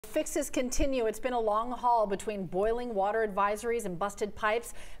fixes continue. It's been a long haul between boiling water advisories and busted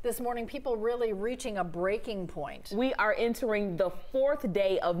pipes. This morning, people really reaching a breaking point. We are entering the 4th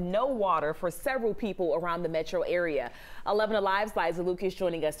day of no water for several people around the metro area. 11 Alive's Liza Lucas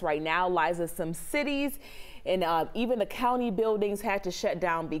joining us right now. Liza, some cities and even the county buildings had to shut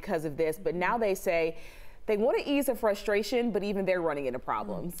down because of this, but now they say they want to ease the frustration, but even they're running into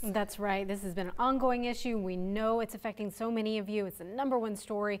problems. That's right. This has been an ongoing issue. We know it's affecting so many of you. It's the #1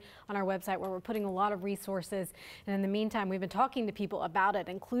 story on our website where we're putting a lot of resources. And in the meantime, we've been talking to people about it,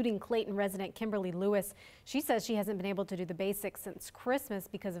 including Clayton resident Kimberly Lewis. She says she hasn't been able to do the basics since Christmas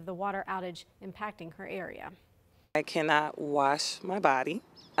because of the water outage impacting her area. I cannot wash my body.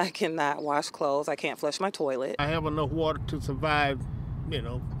 I cannot wash clothes. I can't flush my toilet. I have enough water to survive,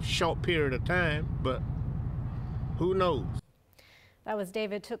 short period of time, but who knows? That was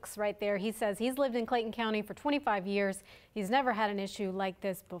David Tooks right there. He says he's lived in Clayton County for 25 years. He's never had an issue like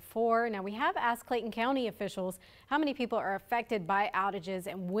this before. Now, we have asked Clayton County officials how many people are affected by outages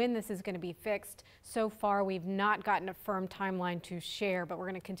and when this is going to be fixed. So far, we've not gotten a firm timeline to share, but we're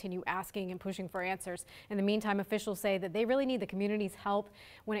going to continue asking and pushing for answers. In the meantime, officials say that they really need the community's help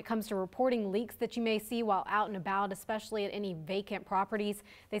when it comes to reporting leaks that you may see while out and about, especially at any vacant properties.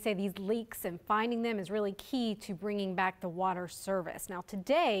 They say these leaks and finding them is really key to bringing back the water service. Now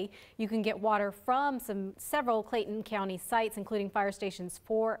today you can get water from several Clayton County sites, including fire stations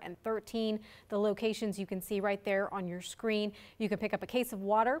 4 and 13. The locations you can see right there on your screen. You can pick up a case of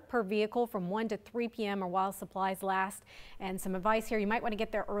water per vehicle from 1 to 3 p.m. or while supplies last. And some advice here, you might want to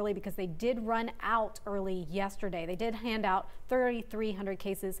get there early because they did run out early yesterday. They did hand out 3,300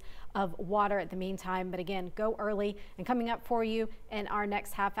 cases of water at the meantime, but again, go early. And coming up for you in our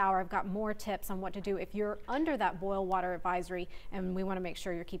next half hour, I've got more tips on what to do if you're under that boil water advisory, and we want to make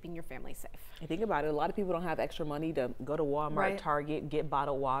sure you're keeping your family safe. And think about it, a lot of people don't have extra money to go to Walmart, Right. Target, get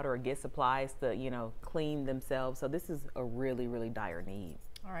bottled water or get supplies to, clean themselves. So this is a really, really dire need.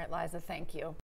 All right, Liza, thank you.